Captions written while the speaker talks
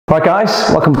Right guys,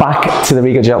 welcome back to the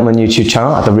Regal Gentleman YouTube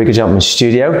channel at the Regal Gentleman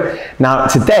Studio. Now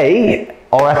today,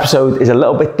 our episode is a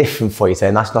little bit different for you today,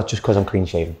 and that's not just because I'm clean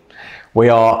shaven. We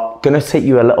are going to take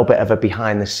you a little bit of a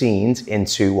behind the scenes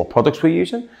into what products we're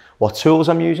using, what tools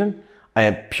I'm using,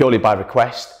 purely by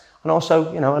request, and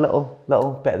also, you know, a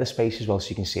little bit of the space as well so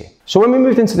you can see it. So when we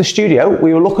moved into the studio,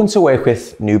 we were looking to work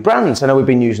with new brands. I know we've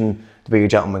been using the Regal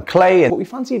Gentleman clay, but we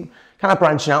fancied kind of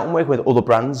branching out and working with other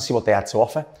brands and see what they had to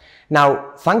offer.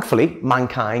 Now, thankfully,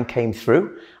 Mankind came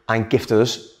through and gifted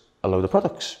us a load of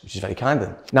products, which is very kind of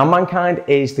them. Now, Mankind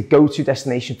is the go-to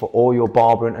destination for all your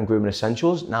barbering and grooming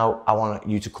essentials. Now, I want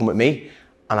you to come with me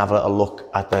and have a little look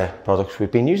at the products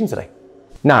we've been using today.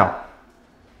 Now,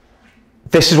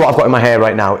 this is what I've got in my hair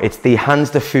right now. It's the Hans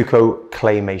de Foucault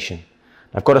Claymation.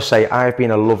 I've got to say, I've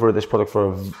been a lover of this product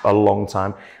for a long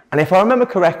time. And if I remember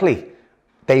correctly,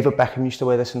 David Beckham used to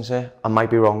wear this in his hair. I might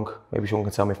be wrong. Maybe someone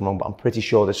can tell me if I'm wrong, but I'm pretty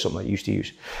sure this is something I used to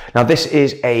use. Now, this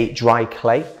is a dry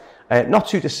clay. Not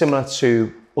too dissimilar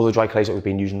to other dry clays that we've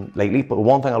been using lately, but the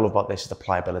one thing I love about this is the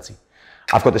pliability.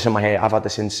 I've got this in my hair. I've had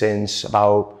this in since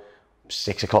about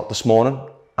 6 o'clock this morning,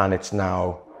 and it's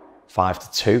now 5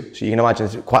 to 2. So you can imagine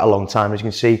it's quite a long time. As you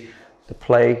can see, the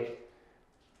play,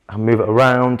 I move it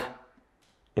around.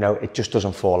 You know, it just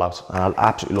doesn't fall out. And I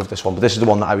absolutely love this one, but this is the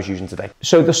one that I was using today.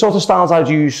 So the sort of styles I'd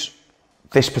use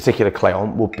this particular clay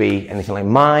on would be anything like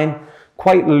mine,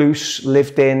 quite loose,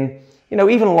 lived in, you know,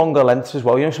 even longer lengths as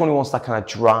well. You know, someone who wants that kind of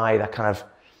dry, that kind of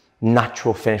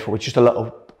natural finish, but with just a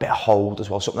little bit of hold as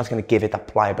well, something that's going to give it that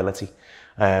pliability.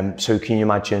 So can you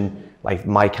imagine like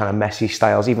my kind of messy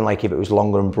styles, even like if it was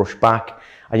longer and brushed back,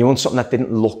 and you want something that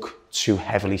didn't look too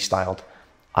heavily styled,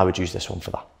 I would use this one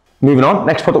for that. Moving on,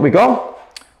 next product we got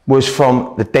was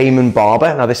from the Damon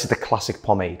Barber. Now this is the classic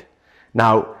pomade.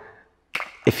 Now,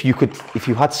 if you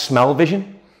had smell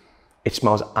vision, it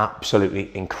smells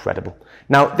absolutely incredible.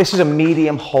 Now this is a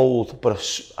medium hold,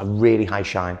 but a really high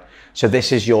shine. So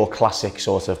this is your classic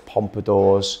sort of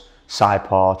pompadours, side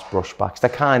parts, brush backs. They're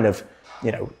kind of,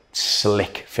 you know,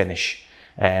 slick finish.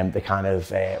 The kind of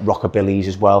rockabillys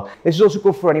as well. This is also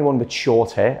good for anyone with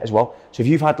short hair as well. So if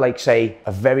you've had like, say,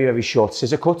 a very, very short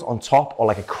scissor cut on top or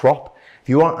like a crop, if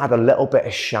you want to add a little bit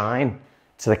of shine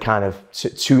to the kind of,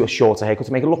 to a shorter haircut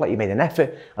to make it look like you made an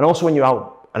effort. And also when you're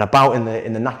out and about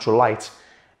in the natural light,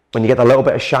 when you get a little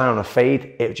bit of shine on a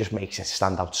fade, it just makes it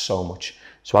stand out so much.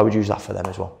 So I would use that for them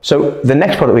as well. So the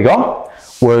next product we got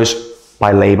was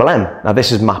by Label M. Now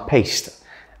this is matte paste.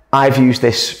 I've used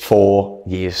this for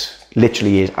years,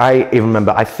 literally years. I even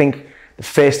remember, I think the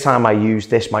first time I used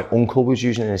this, my uncle was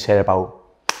using it in his hair about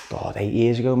 8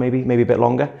 years ago, maybe a bit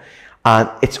longer.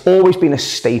 And it's always been a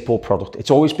staple product.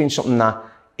 It's always been something that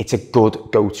it's a good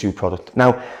go-to product.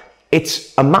 Now,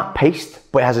 it's a matte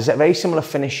paste, but it has a very similar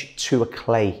finish to a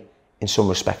clay in some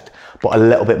respect, but a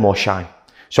little bit more shine.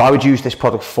 So I would use this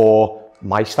product for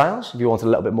my styles. If you want a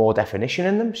little bit more definition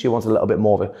in them, so you want a little bit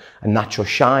more of a natural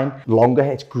shine. Longer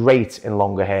hair, it's great in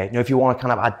longer hair. You know, if you want to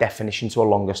kind of add definition to a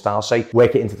longer style, say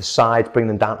work it into the sides, bring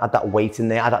them down, add that weight in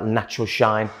there, add that natural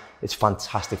shine, it's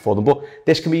fantastic for them. But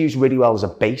this can be used really well as a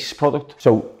base product.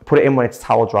 So put it in when it's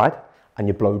towel dried and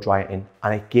you blow dry it in,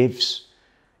 and it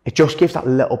just gives that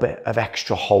little bit of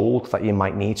extra hold that you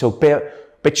might need. So a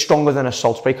bit stronger than a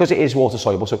salt spray, because it is water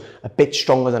soluble, so a bit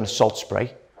stronger than a salt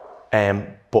spray,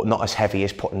 but not as heavy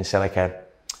as putting, say, like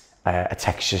a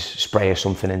texture spray or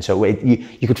something in. So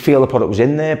you could feel the product was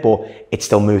in there, but it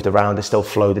still moved around, it still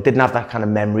flowed. It didn't have that kind of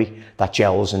memory that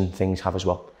gels and things have as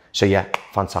well. So yeah,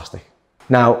 fantastic.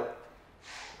 Now,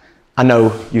 I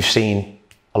know you've seen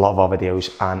a lot of our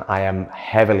videos, and I am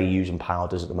heavily using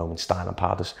powders at the moment, styling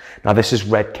powders. Now this is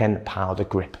Redken Powder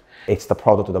Grip. It's the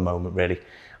product of the moment, really.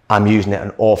 I'm using it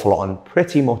an awful lot on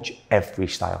pretty much every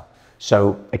style.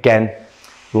 So again,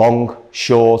 long,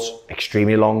 short,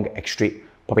 extremely long,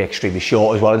 probably extremely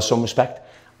short as well in some respect.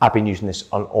 I've been using this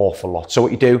an awful lot. So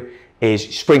what you do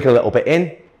is sprinkle a little bit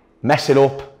in, mess it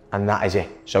up, and that is it.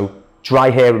 So dry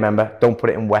hair, remember, don't put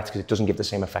it in wet because it doesn't give the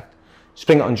same effect.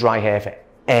 Sprinkle it on dry hair for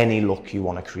any look you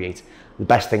want to create. The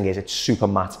best thing is it's super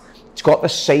matte. It's got the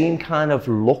same kind of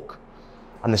look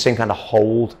and the same kind of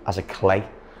hold as a clay,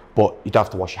 but you don't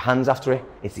have to wash your hands after it.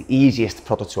 It's the easiest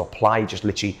product to apply. You just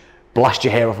literally blast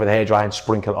your hair off with a hairdryer and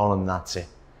sprinkle it on, and that's it.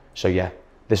 So yeah,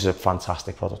 this is a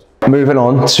fantastic product. Moving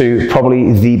on to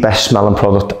probably the best smelling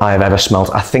product I have ever smelled.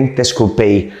 I think this could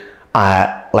be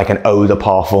like an eau de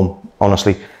parfum,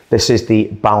 honestly. This is the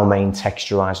Balmain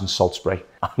Texturizing Salt Spray,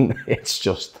 and it's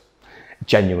just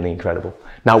genuinely incredible.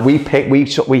 Now we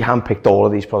handpicked all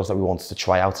of these products that we wanted to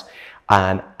try out,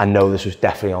 and I know this was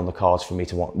definitely on the cards for me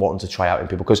to wanting to try out in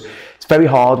people, because it's very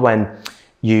hard when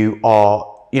you are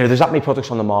you know, there's that many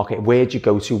products on the market. Where do you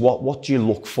go to? What do you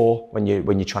look for when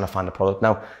you're trying to find a product?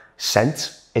 Now,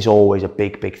 scent is always a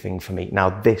big thing for me. Now,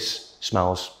 this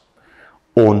smells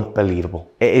unbelievable.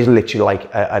 It is literally like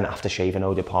an aftershave, an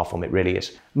eau de parfum. It really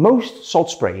is. Most salt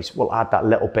sprays will add that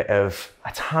little bit of,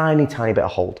 a tiny bit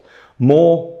of hold,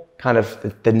 more kind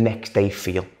of the next day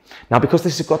feel. Now, because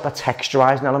this has got that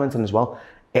texturizing element in as well,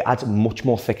 it adds much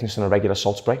more thickness than a regular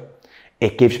salt spray.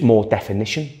 It gives more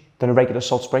definition than a regular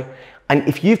salt spray. And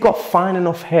if you've got fine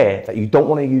enough hair that you don't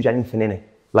want to use anything in it,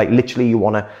 like literally you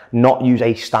want to not use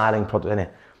a styling product in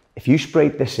it, if you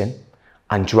sprayed this in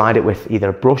and dried it with either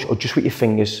a brush or just with your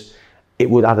fingers, it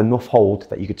would add enough hold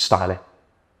that you could style it.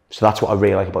 So that's what I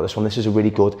really like about this one. This is a really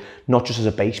good, not just as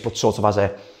a base, but sort of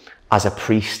as a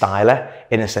pre-styler,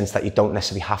 in a sense that you don't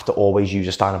necessarily have to always use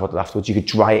a styling product afterwards. You could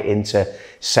dry it into,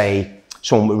 say,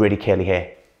 someone with really curly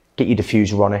hair, get your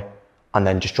diffuser on it, and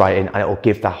then just dry it in, and it will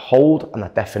give that hold and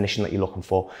that definition that you're looking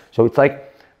for. So it's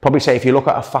like, probably say, if you look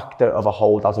at a factor of a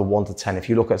hold as a 1 to 10, if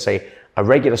you look at, say, a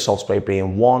regular salt spray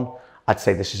being 1, I'd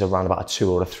say this is around about a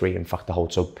 2 or a 3 in factor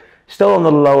hold. So still on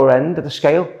the lower end of the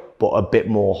scale, but a bit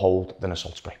more hold than a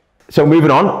salt spray. So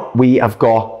moving on, we have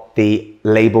got the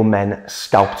Label Men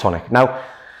Scalp Tonic. Now,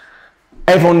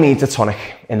 everyone needs a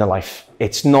tonic in their life.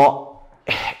 It's not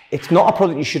a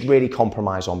product you should really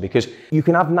compromise on, because you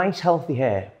can have nice, healthy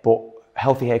hair, but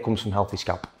healthy hair comes from healthy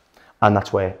scalp. And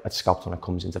that's where a scalp tonic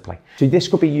comes into play. So this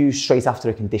could be used straight after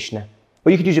a conditioner,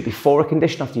 or you could use it before a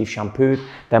conditioner after you've shampooed,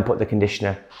 then put the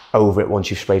conditioner over it once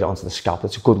you've sprayed it onto the scalp.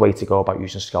 That's a good way to go about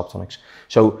using scalp tonics.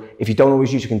 So if you don't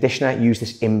always use a conditioner, use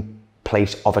this in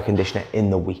place of a conditioner in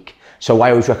the week. So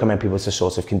I always recommend people to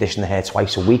sort of condition the hair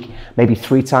twice a week, maybe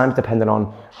 3 times, depending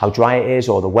on how dry it is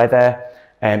or the weather.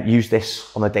 Use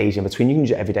this on the days in between. You can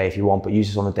use it every day if you want, but use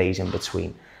this on the days in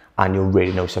between, and you'll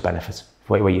really notice the benefit.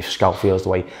 The way your scalp feels, the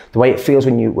way it feels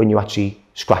when you actually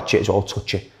scratch it as well,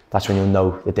 touch it. That's when you'll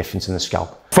know the difference in the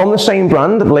scalp. From the same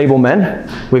brand, Label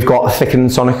Men, we've got a thickening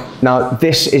tonic. Now,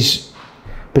 this is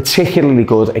particularly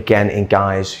good, again, in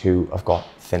guys who have got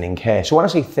thinning hair. So when I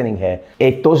say thinning hair,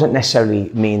 it doesn't necessarily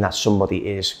mean that somebody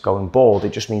is going bald.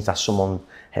 It just means that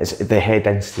their hair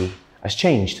density has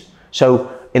changed.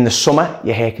 So in the summer,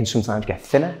 your hair can sometimes get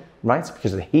thinner, right?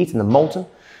 Because of the heat and the molten.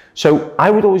 So I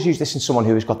would always use this in someone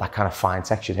who has got that kind of fine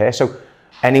textured hair. So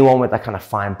anyone with that kind of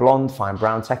fine blonde, fine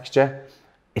brown texture,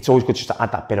 it's always good just to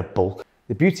add that bit of bulk.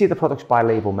 The beauty of the products by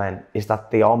Label Men is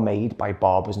that they are made by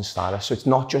barbers and stylists. So it's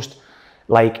not just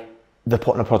like they're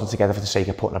putting a product together for the sake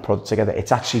of putting a product together.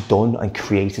 It's actually done and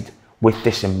created with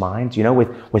this in mind, you know,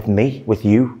 with me, with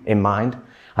you in mind.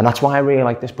 And that's why I really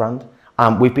like this brand.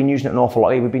 We've been using it an awful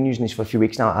lot. We've been using these for a few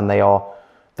weeks now, and they are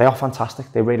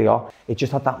fantastic. They really are. It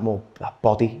just had that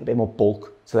body, a bit more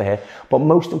bulk to the hair. But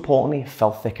most importantly, it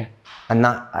felt thicker. And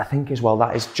that, I think as well,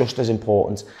 that is just as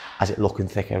important as it looking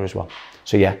thicker as well.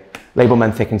 So yeah, Label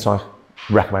Men Thick and Tonic,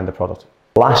 recommend the product.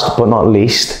 Last but not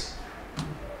least,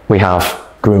 we have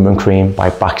Grooming Cream by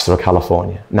Baxter of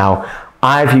California. Now,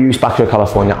 I've used Baxter of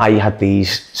California. I had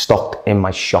these stocked in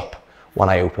my shop when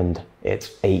I opened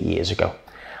it 8 years ago.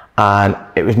 And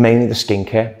it was mainly the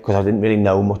skincare, because I didn't really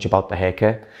know much about the hair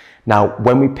care. Now,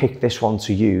 when we picked this one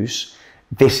to use,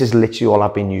 this is literally all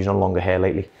I've been using on longer hair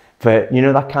lately. For, you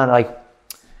know, that kind of like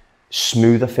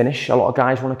smoother finish a lot of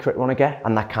guys want to get,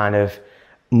 and that kind of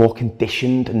more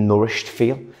conditioned and nourished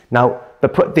feel. Now,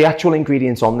 the actual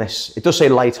ingredients on this, it does say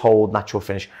light hold, natural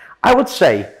finish. I would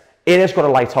say it has got a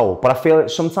light hold, but I feel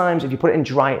that sometimes if you put it in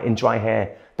dry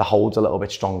hair, the hold's a little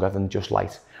bit stronger than just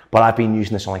light. But I've been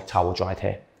using this on like towel dried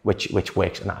hair, which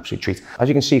works an absolute treat. As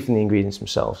you can see from the ingredients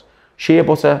themselves, shea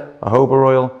butter, jojoba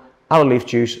oil, aloe leaf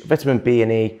juice, vitamin B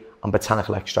and E, and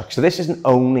botanical extract. So this isn't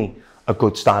only a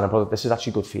good styling product, this is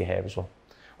actually good for your hair as well,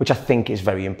 which I think is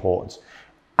very important.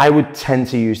 I would tend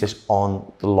to use this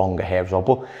on the longer hair as well.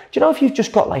 But do you know, if you've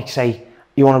just got, like, say,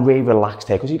 you want a really relaxed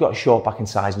hair, because you've got a short back and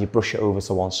sides and you brush it over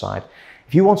to one side,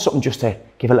 if you want something just to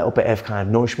give a little bit of kind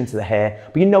of nourishment to the hair,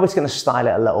 but you know it's going to style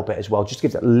it a little bit as well, just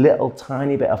gives it a little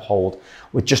tiny bit of hold,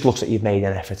 which just looks like you've made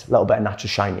an effort, a little bit of natural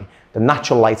shiny. The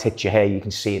natural light hits your hair, you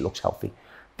can see it looks healthy.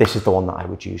 This is the one that I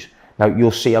would use. Now,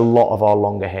 you'll see a lot of our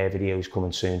longer hair videos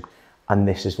coming soon, and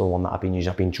this is the one that I've been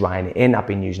using. I've been drying it in, I've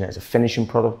been using it as a finishing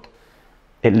product.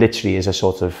 It literally is a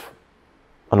sort of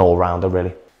an all-rounder,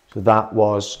 really. So that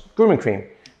was Grooming Cream.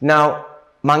 Now,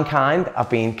 Mankind have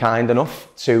been kind enough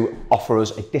to offer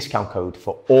us a discount code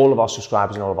for all of our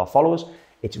subscribers and all of our followers.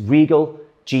 It's Regal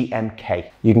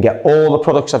GMK. You can get all the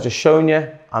products I've just shown you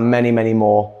and many, many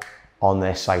more on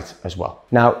their site as well.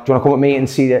 Now, do you want to come with me and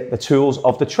see the tools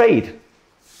of the trade?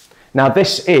 Now,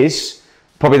 this is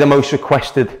probably the most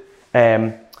requested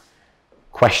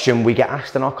question we get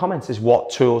asked in our comments is, what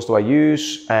tools do I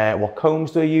use? What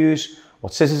combs do I use?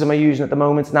 What scissors am I using at the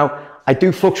moment? Now, I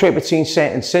do fluctuate between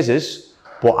certain scissors,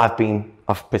 but I've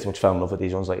pretty much fell in love with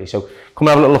these ones lately. So come and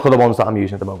have a little look at the ones that I'm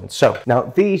using at the moment. So now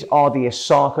these are the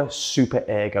Osaka Super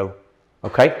Ergo.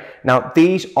 Okay. Now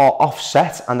these are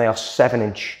offset and they are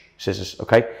 7-inch scissors.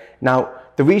 Okay. Now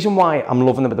the reason why I'm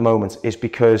loving them at the moment is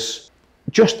because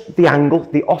just the angle,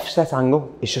 the offset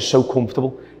angle is just so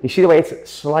comfortable. You see the way it's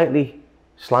slightly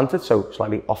slanted, so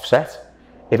slightly offset.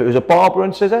 If it was a Barber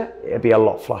and scissor, it'd be a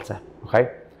lot flatter,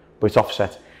 okay? But it's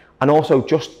offset. And also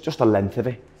just the length of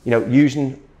it. You know,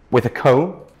 using with a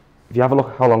comb, if you have a look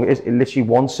at how long it is, it literally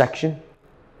one section,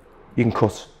 you can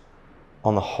cut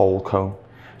on the whole comb.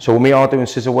 So when we are doing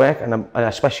scissor work, and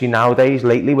especially nowadays,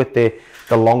 lately with the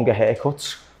longer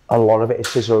haircuts, a lot of it is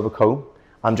scissor over comb.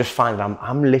 I'm just finding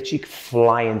I'm literally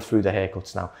flying through the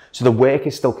haircuts now. So the work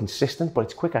is still consistent, but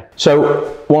it's quicker.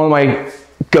 So one of my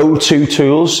go-to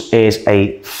tools is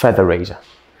a feather razor.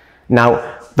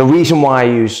 Now, the reason why I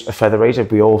use a feather razor,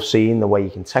 we all seen the way you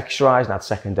can texturize and add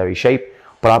secondary shape,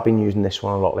 but I've been using this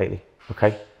one a lot lately,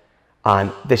 okay?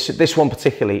 And this one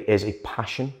particularly is a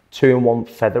Passion 2-in-1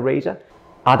 feather razor.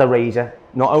 Add a razor,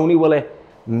 not only will it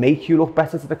make you look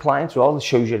better to the client, well, it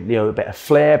shows you, a bit of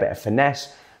flair, a bit of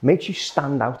finesse, makes you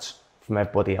stand out from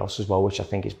everybody else as well, which I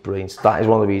think is brilliant. That is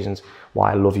one of the reasons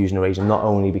why I love using a razor, not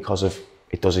only because of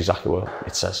it does exactly what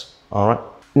it says. All right.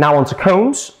 Now onto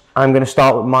combs. I'm going to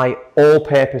start with my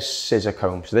all-purpose scissor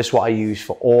comb. So this is what I use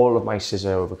for all of my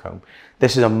scissor over comb.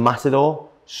 This is a Matador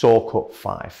Saw Cut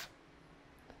 5.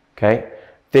 Okay.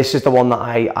 This is the one that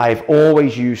I've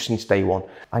always used since day one.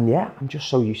 And yeah, I'm just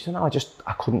so used to it now.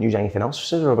 I couldn't use anything else for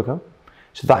scissor over comb.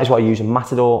 So that is what I use, a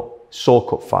Matador Saw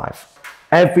Cut 5.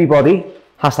 Everybody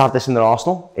has to have this in their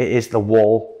arsenal. It is the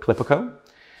wall clipper comb.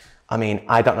 I mean,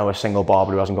 I don't know a single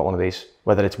barber who hasn't got one of these,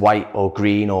 whether it's white or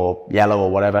green or yellow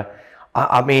or whatever.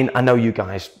 I mean, I know you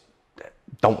guys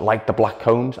don't like the black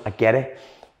combs, I get it,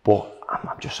 but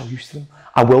I'm just so used to them.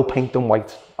 I will paint them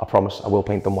white, I promise, I will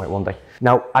paint them white one day.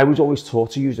 Now, I was always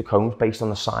taught to use the combs based on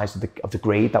the size of the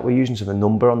grade that we're using, so the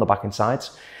number on the back and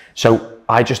sides. So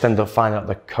I just ended up finding out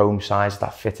the comb size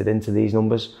that fitted into these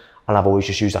numbers, and I've always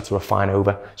just used that to refine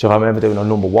over. So if I'm ever doing a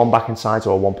number 1 back and sides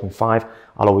or a 1.5,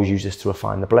 I'll always use this to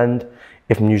refine the blend.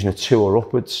 If I'm using a 2 or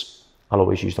upwards, I'll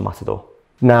always use the Matador.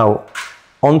 Now,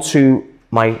 onto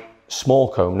my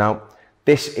small comb. Now,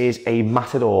 this is a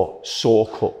Matador Saw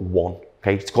Cut 1.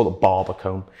 Okay, it's called a Barber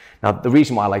comb. Now, the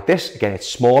reason why I like this, again, it's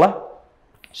smaller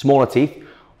teeth,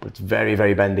 but it's very,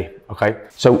 very bendy. Okay,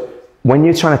 so when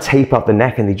you're trying to tape out the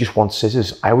neck and they just want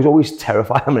scissors, I was always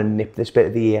terrified I'm going to nip this bit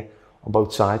of the ear on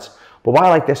both sides. But why I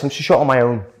like this, I'm just shot on my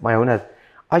own head.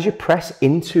 As you press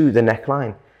into the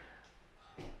neckline,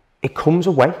 it comes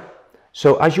away.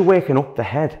 So as you're working up the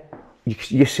head,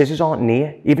 your scissors aren't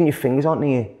near, even your fingers aren't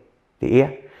near the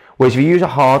ear. Whereas if you use a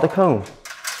harder comb,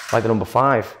 like the number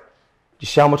 5, do you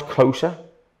see how much closer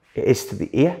it is to the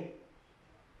ear?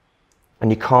 And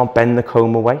you can't bend the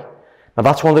comb away. Now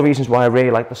that's one of the reasons why I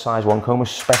really like the size 1 comb,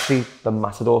 especially the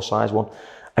Matador size 1.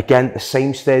 Again, the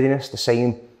same sturdiness, the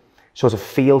same sort of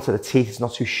feel to the teeth. It's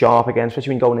not too sharp again,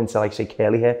 especially when going into, like, say,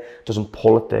 curly hair. It doesn't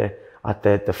pull at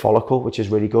the follicle, which is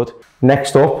really good.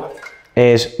 Next up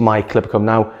is my clipper comb.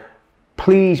 Now,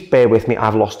 please bear with me,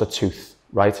 I've lost a tooth,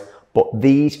 right? But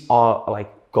these are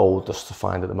like gold dust to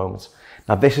find at the moment.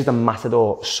 Now, this is the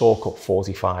Matador Saw Cut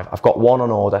 45. I've got one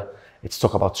on order. It's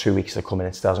took about 2 weeks to come in.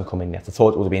 It still hasn't come in yet. I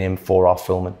thought it would have been in for our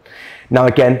filming. Now,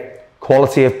 again,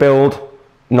 quality of build,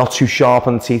 not too sharp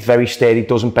on the teeth, very sturdy,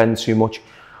 doesn't bend too much.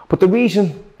 But the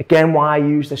reason, again, why I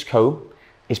use this comb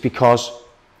is because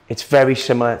it's very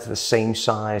similar to the same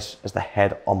size as the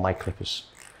head on my clippers.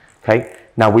 Okay,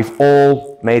 now we've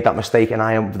all made that mistake, and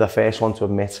I am the first one to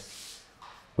admit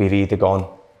we've either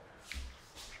gone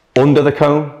under the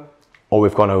comb or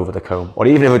we've gone over the comb, or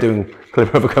even if we're doing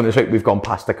clipper over comb this week, we've gone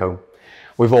past the comb.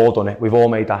 We've all done it. We've all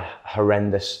made that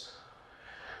horrendous,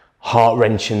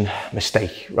 heart-wrenching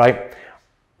mistake, right?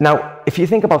 Now, if you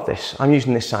think about this, I'm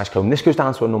using this size comb. This goes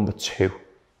down to a number 2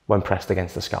 when pressed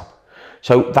against the scalp.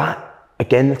 So that,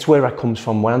 again, that's where it comes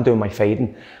from. When I'm doing my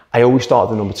fading, I always start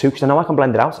at the number 2 because I know I can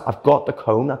blend it out. I've got the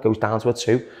comb that goes down to a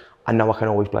 2, and now I can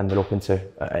always blend it up into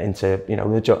you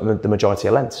know, the majority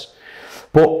of lengths.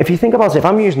 But if you think about it, if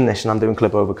I'm using this and I'm doing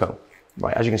clip over comb,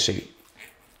 right, as you can see,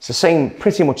 it's the same,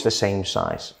 pretty much the same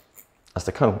size as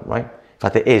the comb, right? In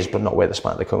fact, it is, but not where the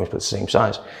spine of the comb is, but it's the same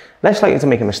size. Less likely to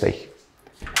make a mistake.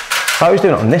 If I was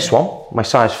doing it on this one, my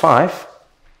size 5,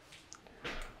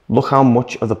 look how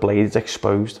much of the blade is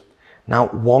exposed. Now,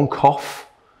 one cough,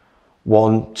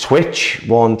 one twitch,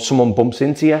 someone bumps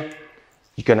into you,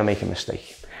 you're gonna make a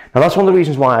mistake. Now that's one of the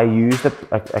reasons why I used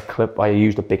I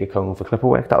used a bigger comb for clipper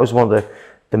work. That was one of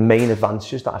the main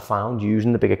advantages that I found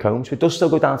using the bigger comb. So it does still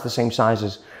go down to the same size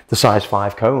as the size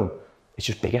 5 comb. It's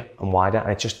just bigger and wider,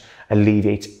 and it just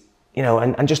alleviates, you know,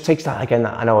 and just takes that, again,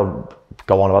 I know I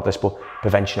go on about this, but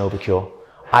prevention over cure.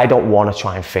 I don't want to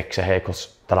try and fix a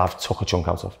haircut that I've took a chunk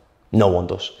out of. No one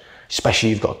does.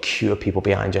 Especially if you've got cure people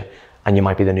behind you and you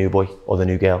might be the new boy or the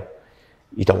new girl.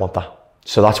 You don't want that.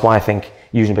 So that's why I think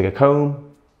using a bigger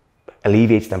comb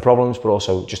alleviates them problems, but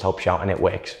also just helps you out, and it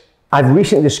works. I've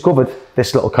recently discovered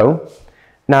this little comb.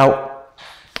 Now,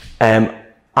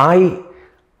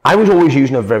 I was always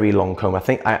using a very long comb, I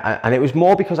think, and it was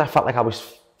more because I felt like I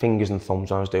was fingers and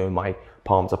thumbs when I was doing my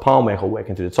palm to palm work or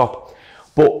working through the top.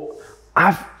 But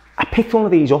I picked one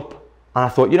of these up and I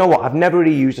thought, you know what, I've never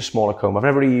really used a smaller comb. I've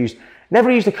never really used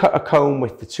a comb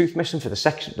with the tooth missing for the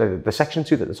section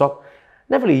tooth at the top.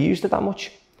 Never really used it that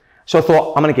much. So I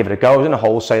thought, I'm gonna give it a go. I was in a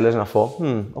wholesaler's and I thought,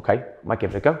 okay, I might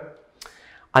give it a go.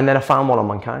 And then I found one on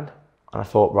Mankind and I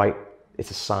thought, right,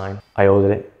 it's a sign. I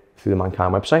ordered it through the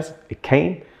Mankind website. It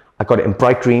came. I got it in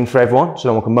bright green for everyone, so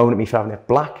no one can moan at me for having it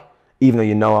black, even though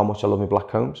you know how much I love my black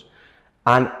combs.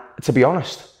 And to be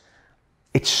honest,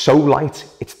 it's so light,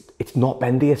 it's not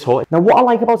bendy at all. Now what I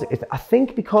like about it is I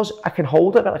think because I can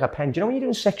hold it like a pen. Do you know when you're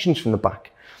doing sections from the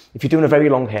back? If you're doing a very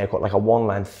long haircut, like a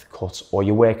 1-length cut, or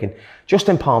you're working just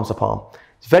in palm to palm,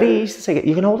 it's very easy to take it.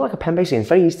 You can hold it like a pen basically, and it's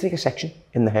very easy to take a section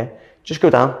in the hair. Just go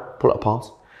down, pull it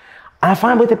apart. And I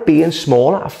find with it being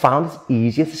smaller, I found it's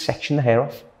easier to section the hair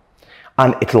off.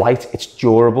 And it's light, it's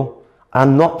durable.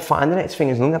 I'm not finding its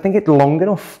fingers long. I think it's long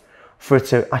enough for it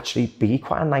to actually be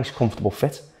quite a nice, comfortable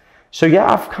fit. So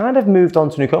yeah, I've kind of moved on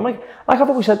to new comb. Like I've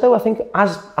always said though, I think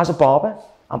as a barber,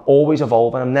 I'm always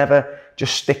evolving. I'm never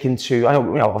just sticking to, I know,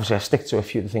 you know, obviously I stick to a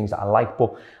few of the things that I like,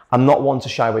 but I'm not one to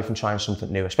shy away from trying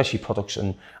something new, especially products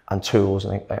and tools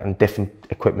and different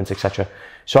equipment, etc.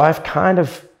 So I've kind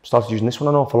of started using this one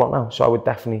an awful lot now, so I would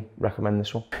definitely recommend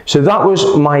this one. So that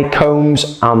was my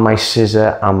combs and my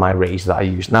scissor and my razor that I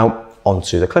used. Now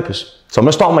onto the clippers. So I'm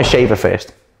gonna start on my shaver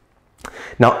first.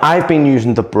 Now I've been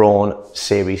using the Braun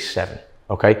Series 7,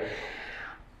 okay?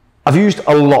 I've used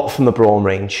a lot from the Braun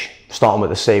range, starting with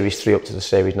the Series 3 up to the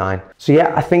Series 9. So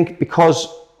yeah, I think because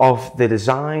of the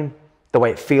design, the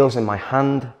way it feels in my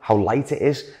hand, how light it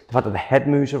is, the fact that the head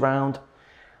moves around,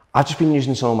 I've just been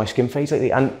using some of my skin fades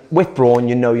lately, and with Braun,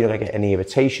 you know you're not gonna get any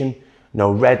irritation,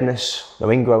 no redness, no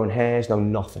ingrowing hairs, no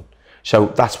nothing. So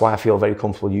that's why I feel very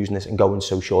comfortable using this and going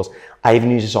so short. I even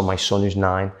use this on my son who's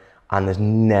 9, and there's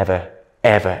never,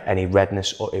 ever any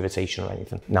redness or irritation or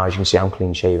anything. Now, as you can see, I'm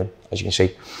clean shaven, as you can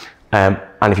see. And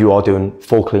if you are doing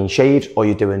full clean shaves, or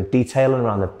you're doing detailing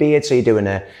around the beard, so you're doing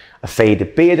a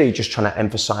faded beard, or you're just trying to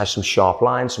emphasize some sharp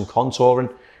lines, some contouring,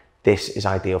 this is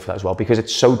ideal for that as well, because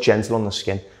it's so gentle on the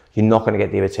skin. You're not going to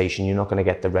get the irritation, you're not going to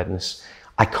get the redness.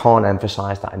 I can't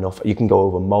emphasize that enough. You can go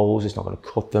over moles, it's not going to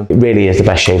cut them. It really is the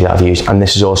best shave that I've used, and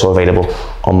this is also available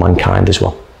on Mankind as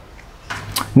well.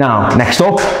 Now, next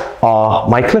up are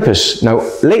my clippers. Now,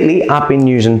 lately I've been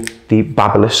using the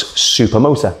Barberless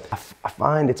Supermotor. I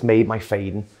find it's made my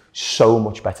fading so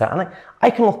much better, and I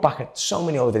can look back at so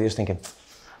many other videos thinking,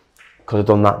 could have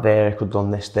done that there, could have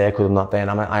done this there, could have done that there,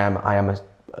 and I am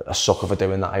a sucker for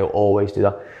doing that. I always do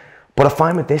that. But I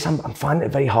find with this, I'm finding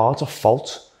it very hard to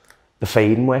fault the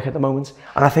fading work at the moment.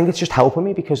 And I think it's just helping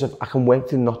me because I can work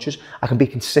through the notches. I can be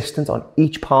consistent on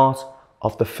each part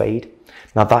of the fade.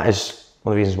 Now that is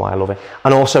one of the reasons why I love it.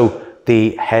 And also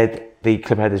the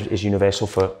clipper head is universal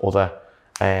for other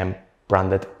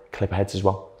branded clipper heads as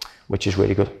well, which is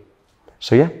really good.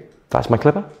 So yeah, that's my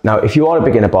clipper. Now, if you are a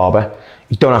beginner barber,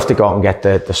 you don't have to go out and get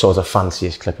the sort of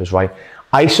fanciest clippers, right?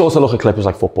 I sort of look at clippers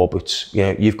like football boots. You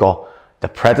know, you've got the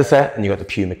Predator and you've got the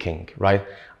Puma King, right?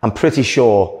 I'm pretty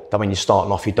sure that when you're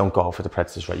starting off, you don't go for the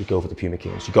Predators, right? You go for the Puma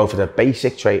Kings. You go for the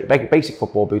basic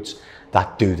football boots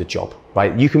that do the job,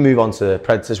 right? You can move on to the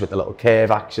Predators with the little curve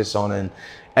axis on and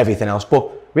everything else. But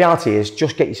reality is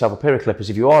just get yourself a pair of clippers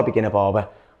if you are a beginner barber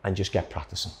and just get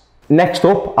practicing. Next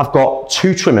up, I've got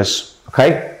 2 trimmers,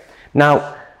 okay?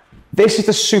 Now, this is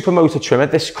the Supermotor trimmer.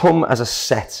 This comes as a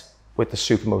set with the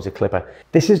Supermotor clipper.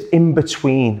 This is in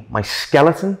between my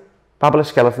Barberless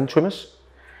skeleton trimmers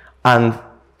and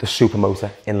the Supermotor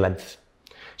in length.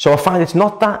 So I find it's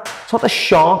not the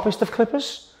sharpest of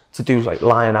clippers to do like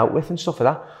line out with and stuff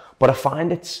like that, but I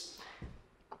find it's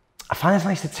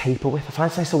nice to taper with. I find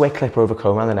it's nice to wear clipper over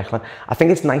comb around the neckline. I think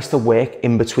it's nice to work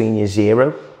in between your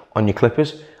 0 on your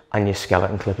clippers and your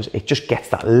skeleton clippers. It just gets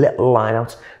that little line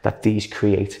out that these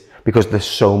create because they're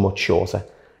so much shorter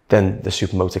than the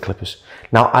Supermotor clippers.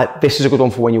 Now, this is a good one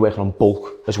for when you're working on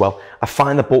bulk as well. I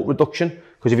find the bulk reduction,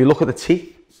 because if you look at the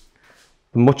teeth,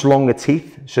 much longer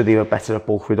teeth, so they are better at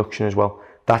bulk reduction as well.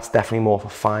 That's definitely more for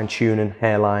fine tuning,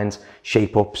 hairlines,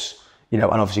 shape ups, you know,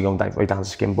 and obviously going right down to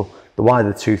skin. But the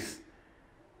wider the tooth,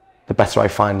 the better I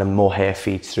find, and more hair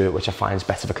feeds through it, which I find is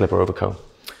better for clipper over comb.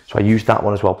 So I use that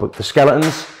one as well. But the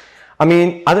skeletons, I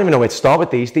mean, I don't even know where to start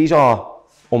with these. These are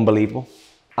unbelievable,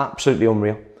 absolutely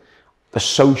unreal. They're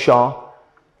so sharp,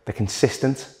 they're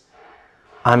consistent.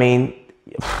 I mean,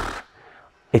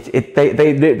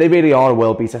 they really are a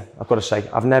world beater, I've got to say.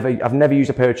 I've never used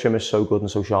a pair of trimmers so good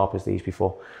and so sharp as these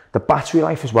before. The battery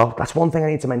life as well, that's one thing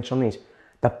I need to mention on these.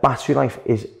 The battery life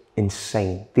is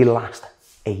insane. They last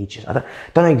ages. I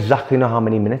don't exactly know how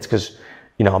many minutes, because,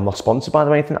 you know, I'm not sponsored by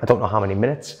them or anything. I don't know how many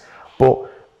minutes, but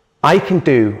I can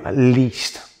do at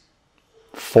least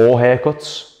 4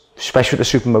 haircuts, especially with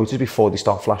the super motors, before they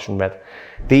start flashing red.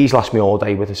 These last me all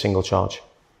day with a single charge.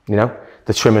 You know,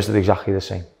 the trimmers are exactly the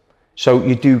same. So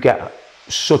you do get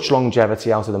such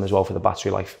longevity out of them as well for the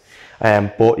battery life.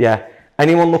 But yeah,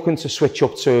 anyone looking to switch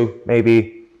up to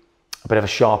maybe a bit of a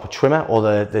sharper trimmer, or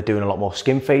they're doing a lot more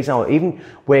skin fades now, or even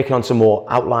working on some more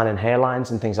outline and hairlines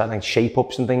and things like that, shape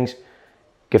ups and things,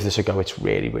 give this a go. It's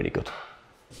really, really good.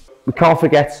 We can't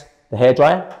forget the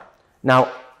hairdryer.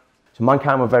 Now, so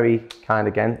Mankind were very kind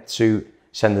again to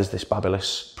send us this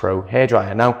Barbers Pro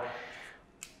hairdryer. Now,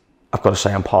 I've got to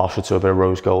say I'm partial to a bit of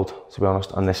rose gold, to be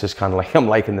honest, and this is kind of like, I'm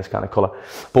liking this kind of colour.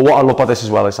 But what I love about this as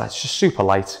well is that it's just super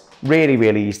light, really,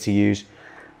 really easy to use.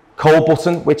 Cold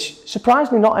button, which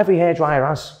surprisingly not every hairdryer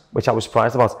has, which I was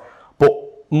surprised about. But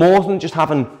more than just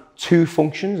having 2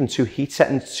 functions and 2 heat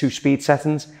settings, 2 speed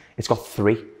settings, it's got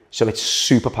 3. So it's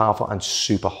super powerful and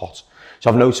super hot. So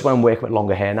I've noticed when I'm working with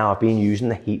longer hair now, I've been using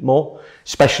the heat more,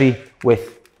 especially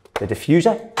with the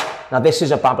diffuser. Now this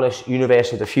is a Barbers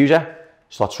universal diffuser.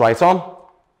 Slots right on.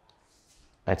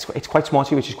 It's quite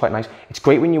smarty, which is quite nice. It's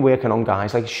great when you're working on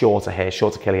guys like shorter hair,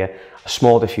 shorter curly hair. A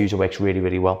small diffuser works really,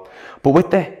 really well. But with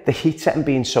the heat setting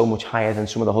being so much higher than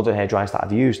some of the other hair dryers that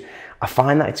I've used, I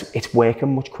find that it's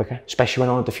working much quicker, especially when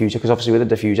on a diffuser, because obviously with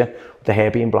a diffuser, with the hair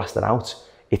being blasted out,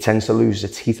 it tends to lose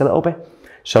its heat a little bit.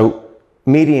 So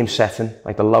medium setting,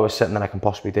 like the lowest setting that I can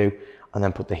possibly do, and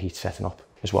then put the heat setting up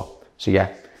as well. So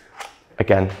yeah,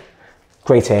 again,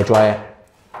 great hair dryer.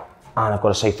 And I've got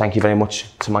to say thank you very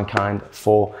much to Mankind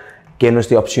for giving us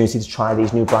the opportunity to try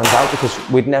these new brands out, because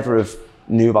we'd never have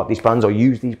knew about these brands or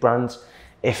used these brands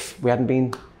if we hadn't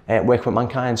been working with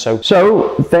Mankind.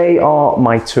 So they are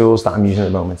my tools that I'm using at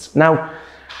the moment. Now,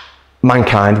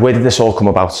 Mankind, where did this all come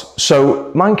about? So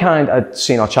Mankind had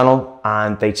seen our channel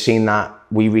and they'd seen that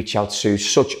we reach out to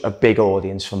such a big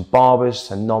audience, from barbers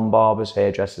to non-barbers,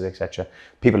 hairdressers, etc.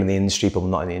 People in the industry, people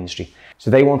not in the industry. So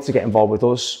they wanted to get involved with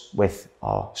us with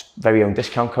our very own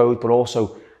discount code, but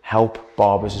also help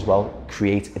barbers as well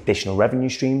create additional revenue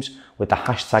streams with the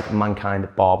hashtag Mankind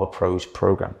Barber Pros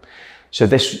program. So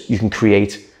this, you can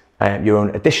create your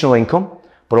own additional income,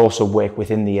 but also work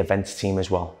within the events team as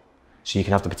well. So you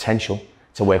can have the potential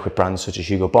to work with brands such as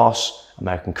Hugo Boss,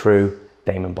 American Crew,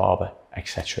 Damon Barber,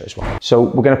 etc. as well. So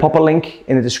we're going to pop a link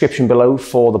in the description below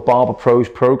for the Barber Pros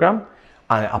program,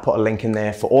 and I'll put a link in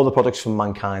there for all the products from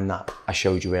Mankind that I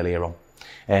showed you earlier on.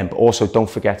 But also don't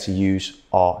forget to use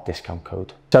our discount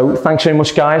code. So thanks very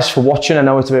much guys for watching. I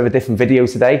know it's a bit of a different video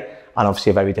today and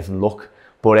obviously a very different look,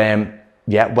 but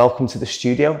yeah, welcome to the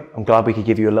studio. I'm glad we could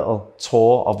give you a little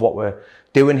tour of what we're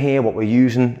doing here, what we're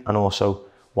using, and also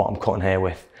what I'm cutting hair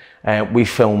with. We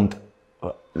filmed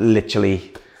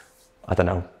literally, I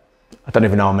don't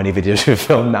even know how many videos we've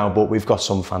filmed now, but we've got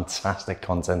some fantastic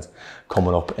content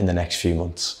coming up in the next few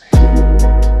months.